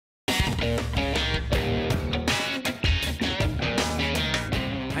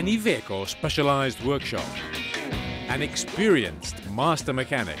An Iveco specialized workshop, an experienced master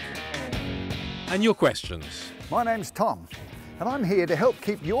mechanic, and your questions. My name's Tom, and I'm here to help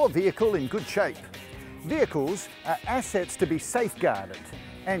keep your vehicle in good shape. Vehicles are assets to be safeguarded,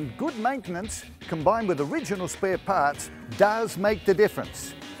 and good maintenance combined with original spare parts does make the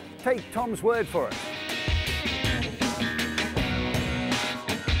difference. Take Tom's word for it.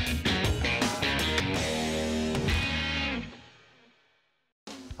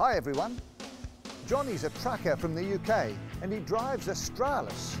 Hi everyone, Johnny's a trucker from the UK and he drives a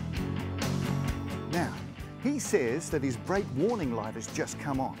Stralis. Now, he says that his brake warning light has just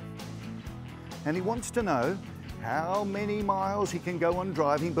come on and he wants to know how many miles he can go on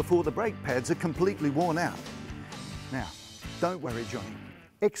driving before the brake pads are completely worn out. Now, don't worry Johnny,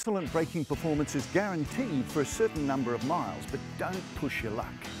 excellent braking performance is guaranteed for a certain number of miles, but don't push your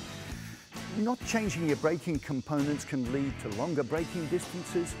luck. Not changing your braking components can lead to longer braking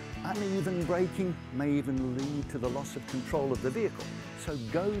distances. Uneven braking may even lead to the loss of control of the vehicle. So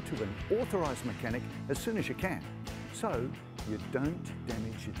go to an authorised mechanic as soon as you can, so you don't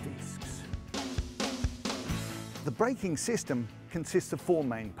damage your discs. The braking system consists of 4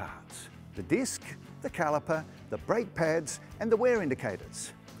 main parts: the disc, the caliper, the brake pads and the wear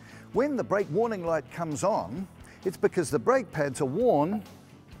indicators. When the brake warning light comes on, it's because the brake pads are worn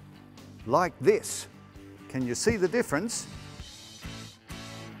like this. Can you see the difference?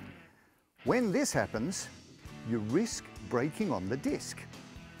 When this happens, you risk braking on the disc.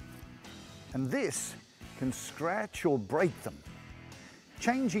 And this can scratch or break them.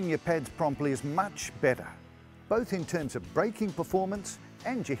 Changing your pads promptly is much better, both in terms of braking performance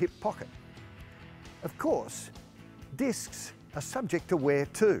and your hip pocket. Of course, discs are subject to wear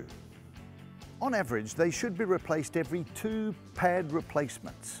too. On average, they should be replaced every 2 pad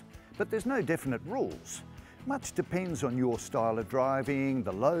replacements. But there's no definite rules. Much depends on your style of driving,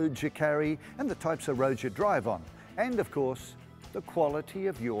 the loads you carry, and the types of roads you drive on, and of course, the quality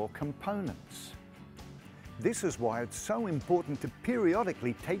of your components. This is why it's so important to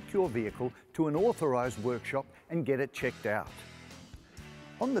periodically take your vehicle to an authorised workshop and get it checked out.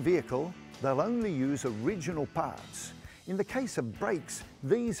 On the vehicle, they'll only use original parts. In the case of brakes,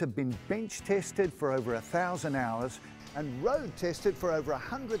 these have been bench tested for over 1,000 hours and road tested for over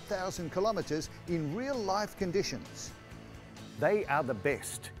 100,000 kilometres in real-life conditions. They are the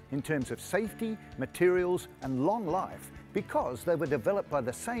best in terms of safety, materials and long life because they were developed by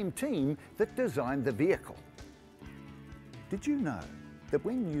the same team that designed the vehicle. Did you know that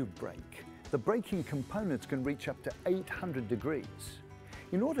when you brake, the braking components can reach up to 800 degrees?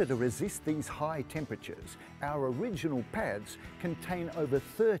 In order to resist these high temperatures, our original pads contain over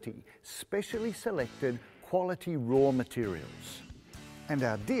 30 specially selected quality raw materials. And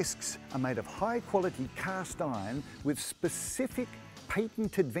our discs are made of high quality cast iron with specific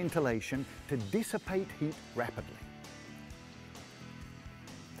patented ventilation to dissipate heat rapidly.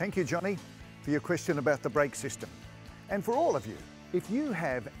 Thank you, Johnny, for your question about the brake system. And for all of you, if you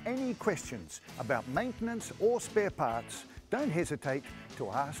have any questions about maintenance or spare parts, don't hesitate to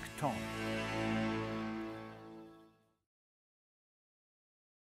ask Tom.